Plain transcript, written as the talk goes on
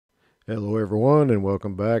Hello everyone, and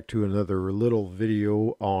welcome back to another little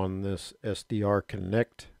video on this SDR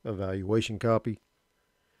Connect evaluation copy.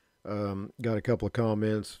 Got a couple of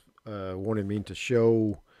comments wanting me to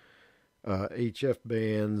show HF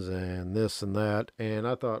bands and this and that, and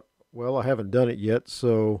I thought, well, I haven't done it yet,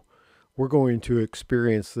 so we're going to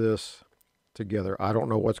experience this together. I don't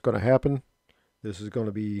know what's going to happen. This is going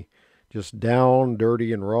to be just down,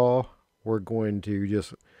 dirty, and raw. We're going to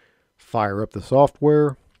just fire up the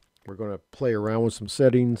software. We're going to play around with some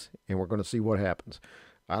settings, and we're going to see what happens.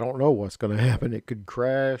 I don't know what's going to happen. It could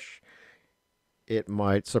crash. It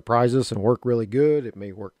might surprise us and work really good. It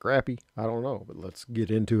may work crappy. I don't know, but let's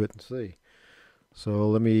get into it and see. So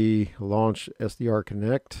let me launch SDR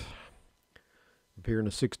Connect. Up here in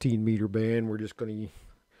a 16-meter band, we're just going to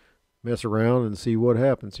mess around and see what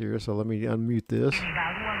happens here. So let me unmute this.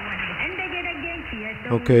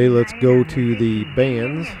 Okay, let's go to the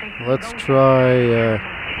bands. Let's try...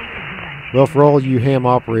 well, for all you ham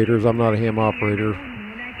operators, I'm not a ham operator,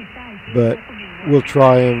 but we'll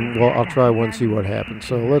try them. Well, I'll try one, see what happens.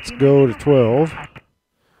 So let's go to 12.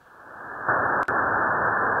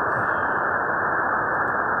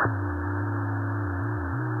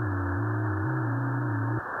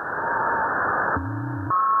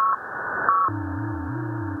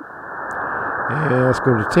 And let's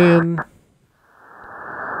go to 10.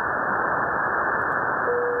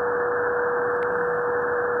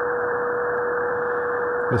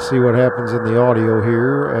 Let's see what happens in the audio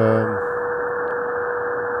here.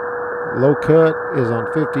 Low cut is on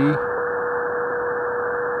 50.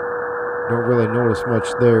 Don't really notice much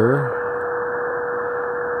there.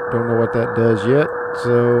 Don't know what that does yet.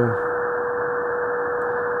 So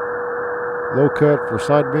low cut for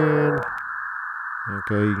sideband.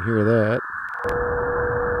 Okay, you can hear that.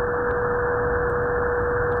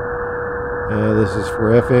 This is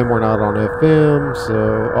for FM. We're not on FM.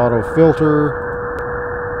 So auto filter.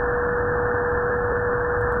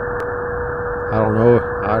 I don't know.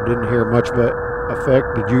 I didn't hear much of an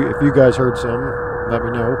effect. Did you? If you guys heard some, let me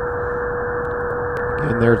know.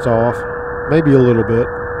 Again, there it's off. Maybe a little bit.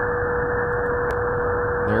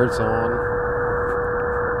 There it's on.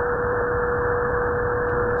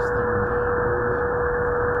 Turn this thing down a little bit.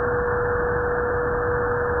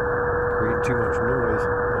 Creating too much noise.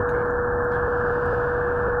 Okay.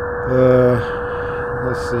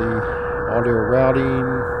 Let's see. Audio routing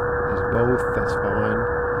is both. That's fine.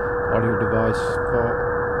 Audio device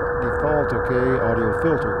default, okay. Audio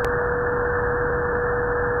filter.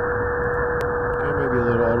 Okay, maybe a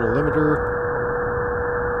little auto limiter.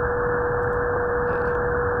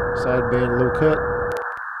 Yeah. Sideband low cut.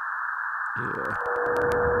 Yeah.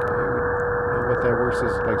 Okay, we know what that works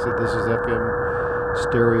is. Like I said, this is FM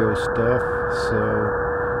stereo stuff. So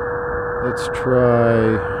let's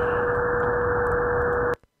try.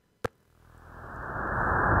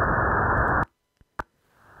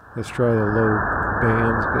 Let's try the low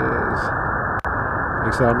bands, because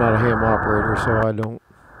like I said, I'm not a ham operator, so I don't,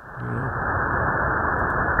 you know.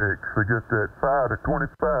 So just at 5 to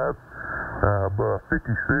 25,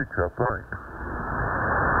 56, I think.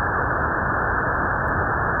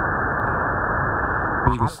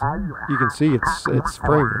 You can see it's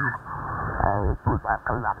framing.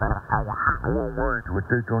 Long range with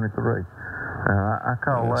 223. I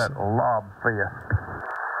call that a lob fest.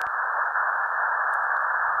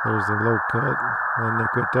 There's the low cut, and they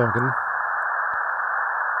quit talking.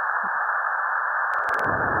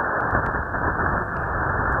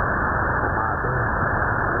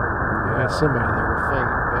 Yeah, somebody there faint,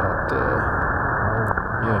 but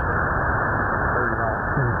yeah.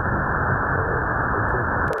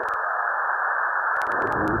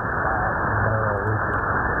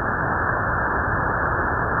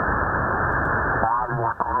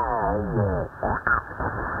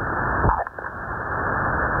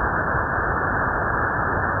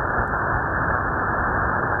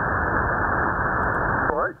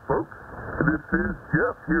 This is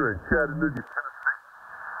Jeff here in Chattanooga, Tennessee.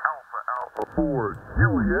 Alpha 4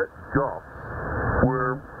 Juliet Golf,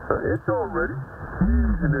 where it's already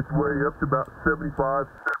easing its way up to about 75,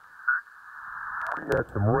 76. We had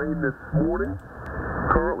some rain this morning.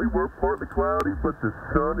 Currently we're partly cloudy, but the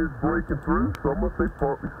sun is breaking through, so I'm going to say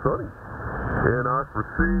partly sunny. And I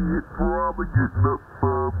foresee it probably getting up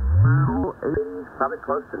middle 80s, probably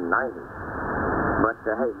close to 90. But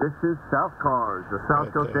hey, this is South Cars, the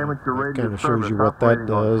South Coast Amateur Radio Service. Kind of shows you what that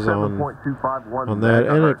does on that,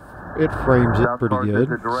 and it frames it pretty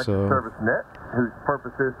good. So service net, whose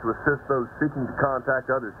purpose is to assist those seeking to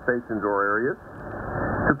contact other stations or areas.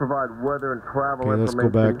 to provide weather and travel Okay, let's go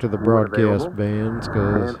information back to the when broadcast available, bands,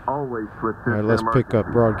 because and always with all right, let's pick up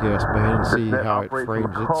broadcast band and see how it frames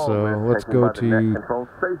it. So let's go to control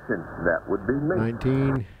station. That would be me.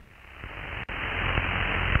 19.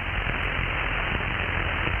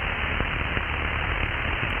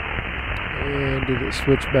 And did it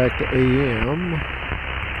switch back to AM?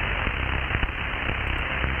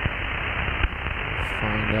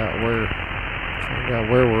 Find out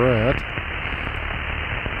where we're at.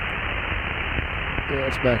 Yeah,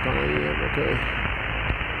 it's back on AM. Okay.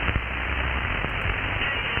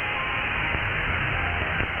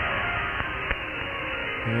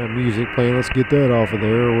 Music playing. Let's get that off of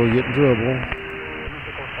there, or we'll get in trouble.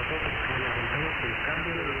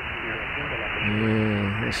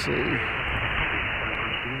 Yeah, let's see.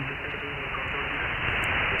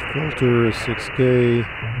 Filter is 6K.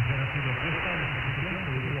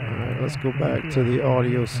 Alright, let's go back to the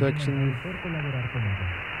audio section.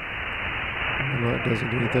 No, it doesn't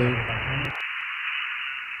do anything.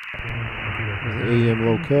 There's the AM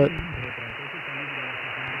low cut.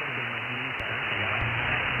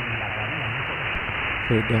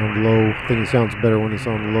 Put it down low. I think it sounds better when it's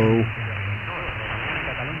on low.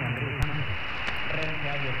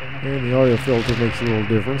 And the audio filter makes a little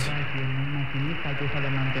difference.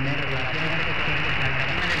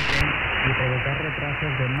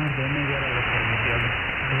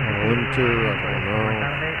 Limiter, I don't know.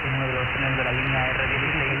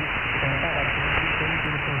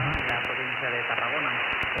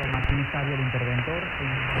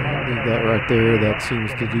 Leave that right there. That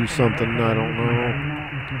seems to do something. I don't know.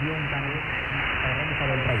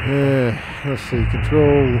 Let's see.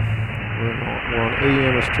 Control. We're on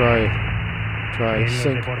AM. Let's try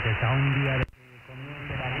sync.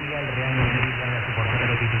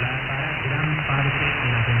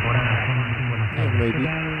 Yeah, maybe.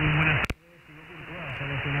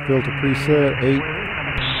 Filter preset 8.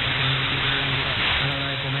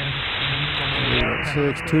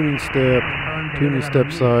 6. Tuning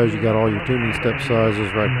step size. You got all your tuning step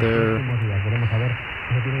sizes right there.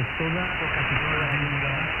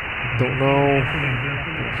 Don't know.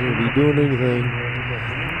 Don't seem to be doing anything.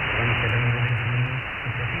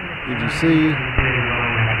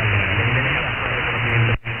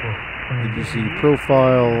 EGC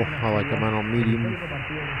profile. I like them out on medium.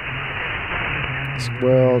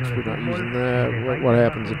 Squelch, we're not using that. What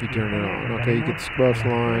happens if you turn it on? Okay, you get the squelch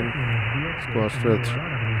line.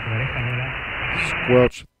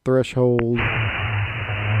 Squelch threshold.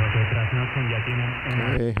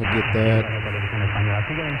 Okay, I get that.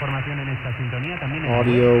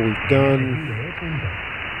 Audio, we've done.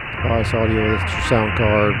 Device audio, that's your sound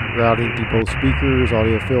card. Routing through both speakers.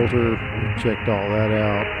 Audio filter, we checked all that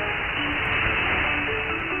out.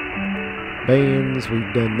 Bands,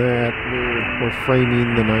 we've done that. We're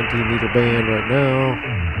framing the 19-meter band right now.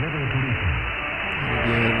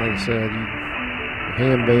 And again, like I said, your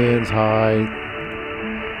ham band's high.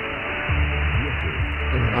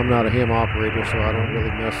 I'm not a ham operator, so I don't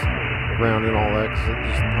really mess around in all that, because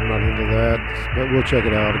I'm not into that. But we'll check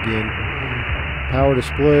it out again. Power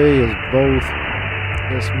display is both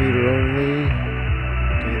S meter only.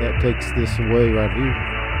 Okay, that takes this away right here.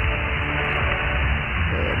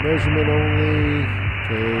 Measurement only.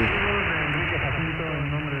 Okay.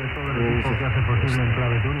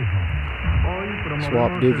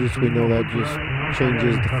 Swap digits. We know that just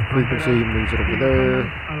changes the frequency, moves it over there.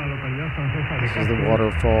 This is the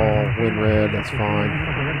waterfall, wind red. That's fine.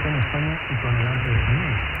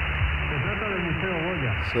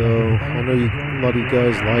 So I know a lot of you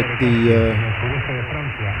guys like the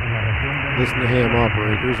listen to ham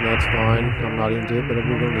operators, and that's fine. I'm not into it, but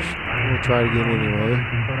we'll try it again anyway.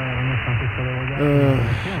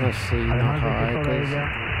 Let's see, not high, because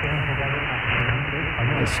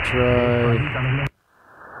let's try.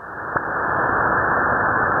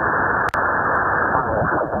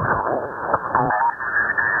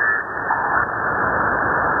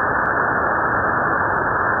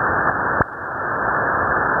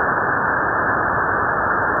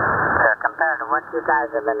 What you guys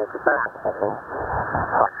have been expecting.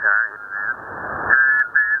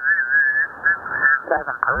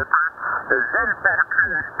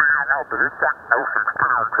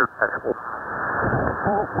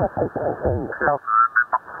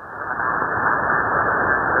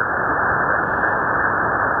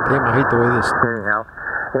 Damn, I hate the way this.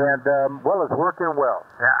 And, well, it's working well.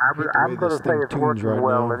 Yeah, I'm going to say it's working right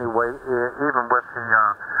well now. anyway, even with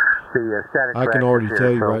the static. I can already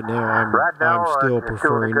tell you so right now, I'm still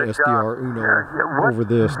preferring SDR Uno over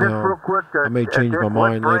this now. I may change my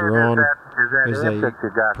mind later on. as they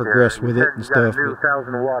progress with it and stuff. But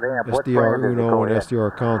SDR Uno and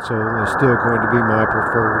SDR console is still going to be my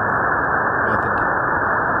preferred method.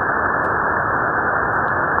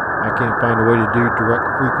 I can't find a way to do direct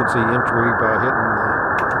frequency entry by hitting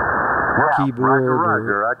the keyboard.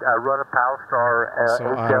 Roger. I run a Powstar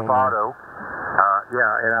HF Auto.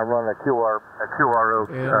 Yeah, and I run a QRO.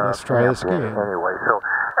 And let's try this again. Anyway, so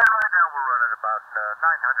right now we're running about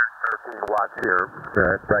 913 watts here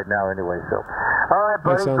right now. Anyway, so all right,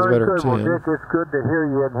 buddy. That sounds better at 10. Well, Dick, it's good to hear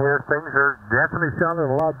you in here. Things are definitely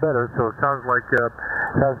sounding a lot better. So it sounds like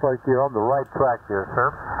you're on the right track here,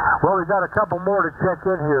 sir. Well, we've got a couple more to check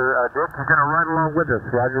in here, Dick. You're going to ride along with us,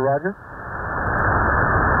 Roger.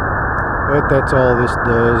 But that's all this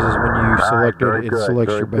does is when you select it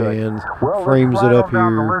selects your bands, frames it up here,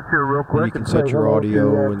 and you can set your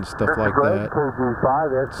audio and stuff like that.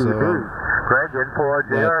 So Greg,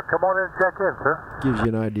 N4RJR, come on in and check in, sir. Gives you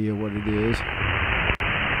an idea what it is.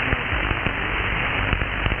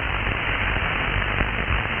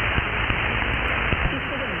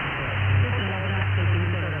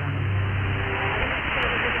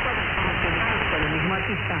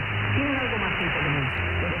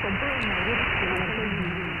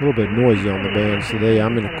 A little bit noisy on the bands today.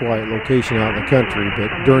 I'm in a quiet location out in the country, but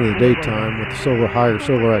during the daytime with the higher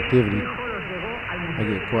solar activity, I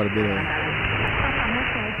get quite a bit of,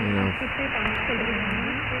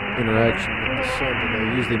 interaction with the sun today.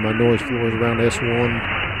 Usually my noise floor is around S1,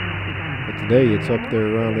 but today it's up there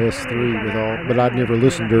around S3 with all. But I'd never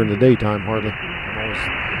listen during the daytime hardly. I'm always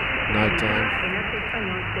nighttime.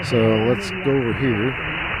 So let's go over here,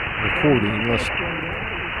 recording.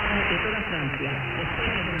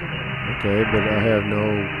 Okay, but I have no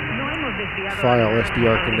file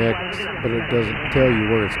SDR Connect, but it doesn't tell you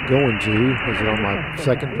where it's going to. Is it on my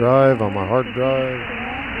second drive, on my hard drive,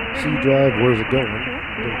 C drive? Where's it going?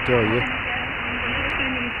 Don't tell you.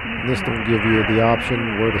 And this don't give you the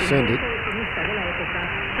option where to send it.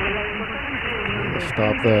 Let's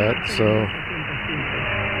stop that. So,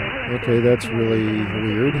 okay, that's really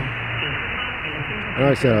weird. And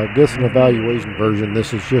like I said, I guess an evaluation version.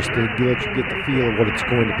 This is just to let you get the feel of what it's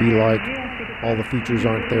going to be like. All the features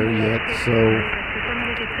aren't there yet, so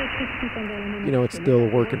it's still a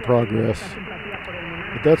work in progress.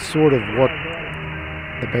 But that's sort of what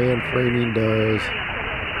the band framing does.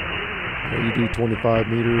 You do 25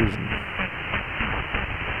 meters.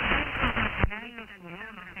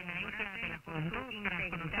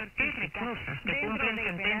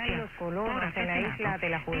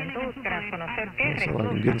 So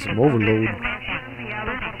I'm getting some overload.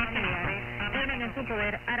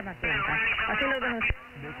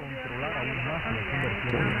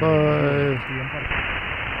 25,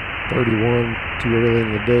 31, too early in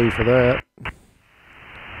the day for that.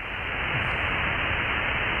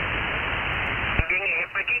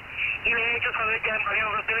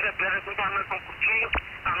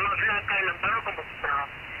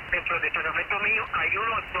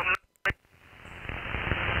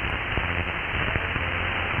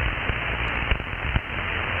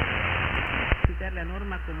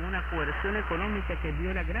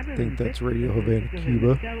 I think that's Radio Havana,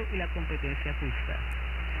 Cuba.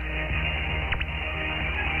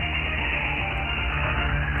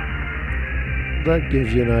 That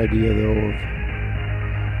gives you an idea, though,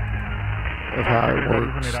 of how it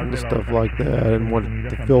works and stuff like that, and what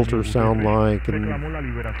the filters sound like, and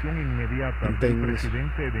things.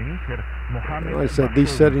 Like I said, these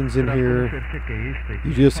settings in here,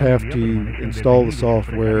 you just have to install the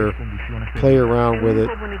software, play around with it,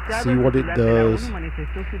 see what it does,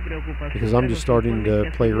 because I'm just starting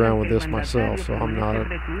to play around with this myself, so I'm not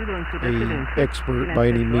an expert by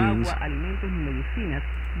any means.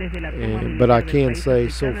 But I can say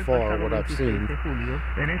so far what I've seen,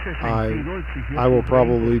 I will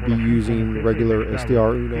probably be using regular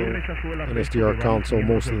SDR Uno and SDR console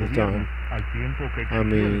most of the time. I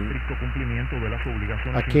mean,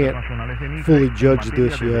 I can't fully judge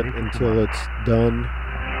this yet until it's done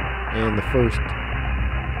and the first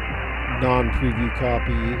non-preview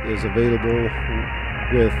copy is available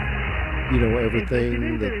with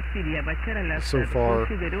everything that so far,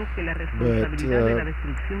 but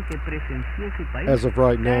as of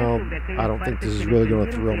right now, I don't think this is really going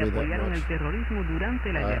to thrill me that much.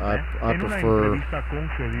 I prefer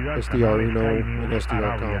SDR Uno and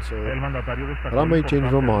SDR console, but I may change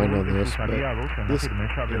my mind on this. But this,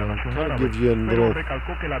 kind of gives you a little. Like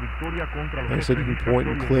I said, you can point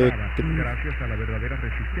and click, and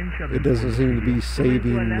it doesn't seem to be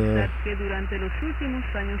saving the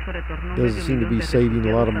doesn't seem to be saving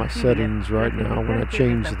a lot of my settings right now when I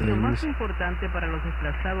change things. Lo más importante para los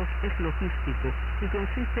desplazados es logístico y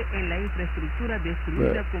consiste en la infraestructura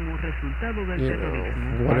destruida como resultado del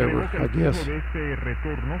terrorismo. Whatever, I guess. El flujo de este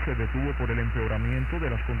retorno se detuvo por el empeoramiento de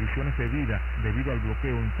las condiciones de vida debido al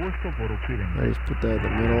bloqueo impuesto por Occidente. I just put that in the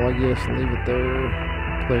middle, I guess, and leave it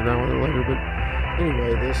there, play around with it later. But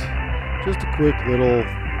anyway, this just a quick little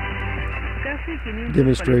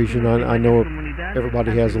demonstration. I know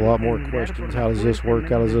everybody has a lot more questions. How does this work?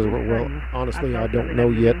 How does this work? Well, honestly, I don't know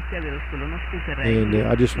yet. And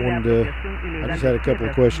I just had a couple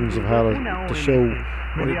of questions of how to show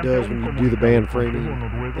what it does when you do the band framing,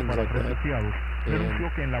 things like that.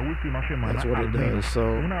 And that's what it does.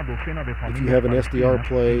 So if you have an SDR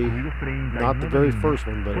play, not the very first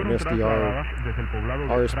one, but an SDR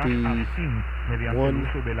RSP 1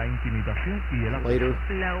 later,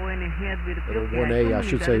 or 1A, I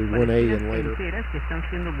should say 1A and later,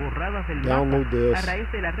 download this,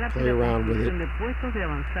 play around with it,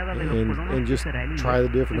 and just try the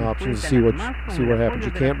different options, see what happens.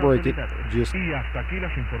 You can't break it, just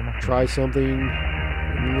try something,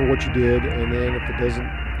 remember what you did, and then if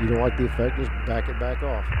you don't like the effect, just back it back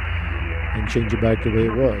off and change it back to the way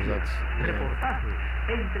it was.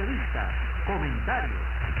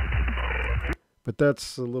 But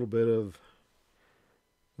that's a little bit of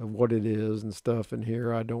what it is and stuff in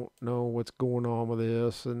here. I don't know what's going on with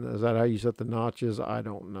this, and is that how you set the notches? I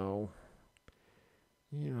don't know.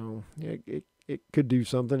 It could do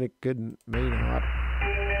something, it may not.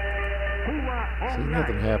 See,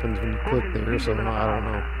 nothing happens when you click there, so I don't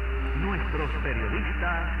know.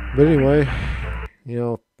 But anyway,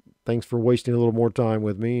 thanks for wasting a little more time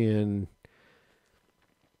with me, and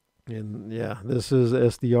yeah, this is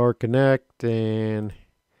SDR Connect, and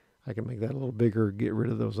I can make that a little bigger, get rid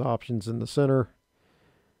of those options in the center,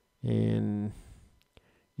 and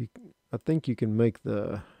I think you can make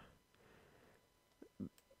you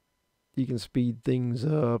can speed things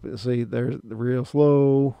up. See, there's the real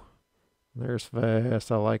slow, there's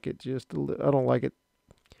fast. I like it just I don't like it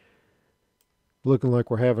looking like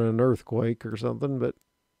we're having an earthquake or something, but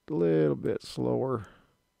a little bit slower.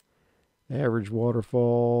 Average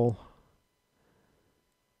waterfall,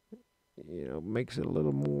 makes it a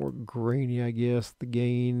little more grainy, I guess. The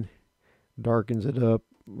gain darkens it up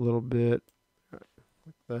a little bit, like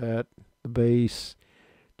that. The base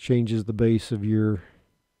changes the base of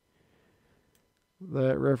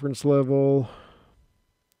that reference level.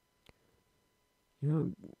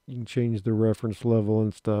 You can change the reference level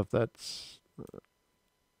and stuff. That's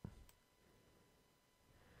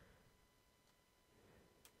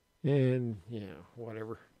and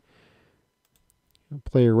whatever. I'll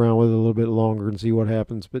play around with it a little bit longer and see what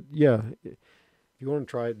happens. But yeah, if you want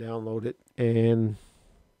to try it, download it and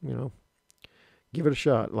give it a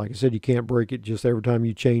shot. Like I said, you can't break it. Just every time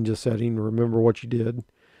you change a setting, remember what you did,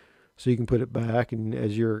 so you can put it back. And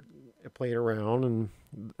as you're playing around, and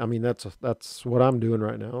I mean that's what I'm doing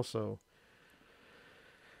right now. So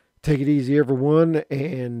take it easy, everyone,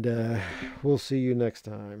 and we'll see you next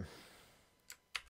time.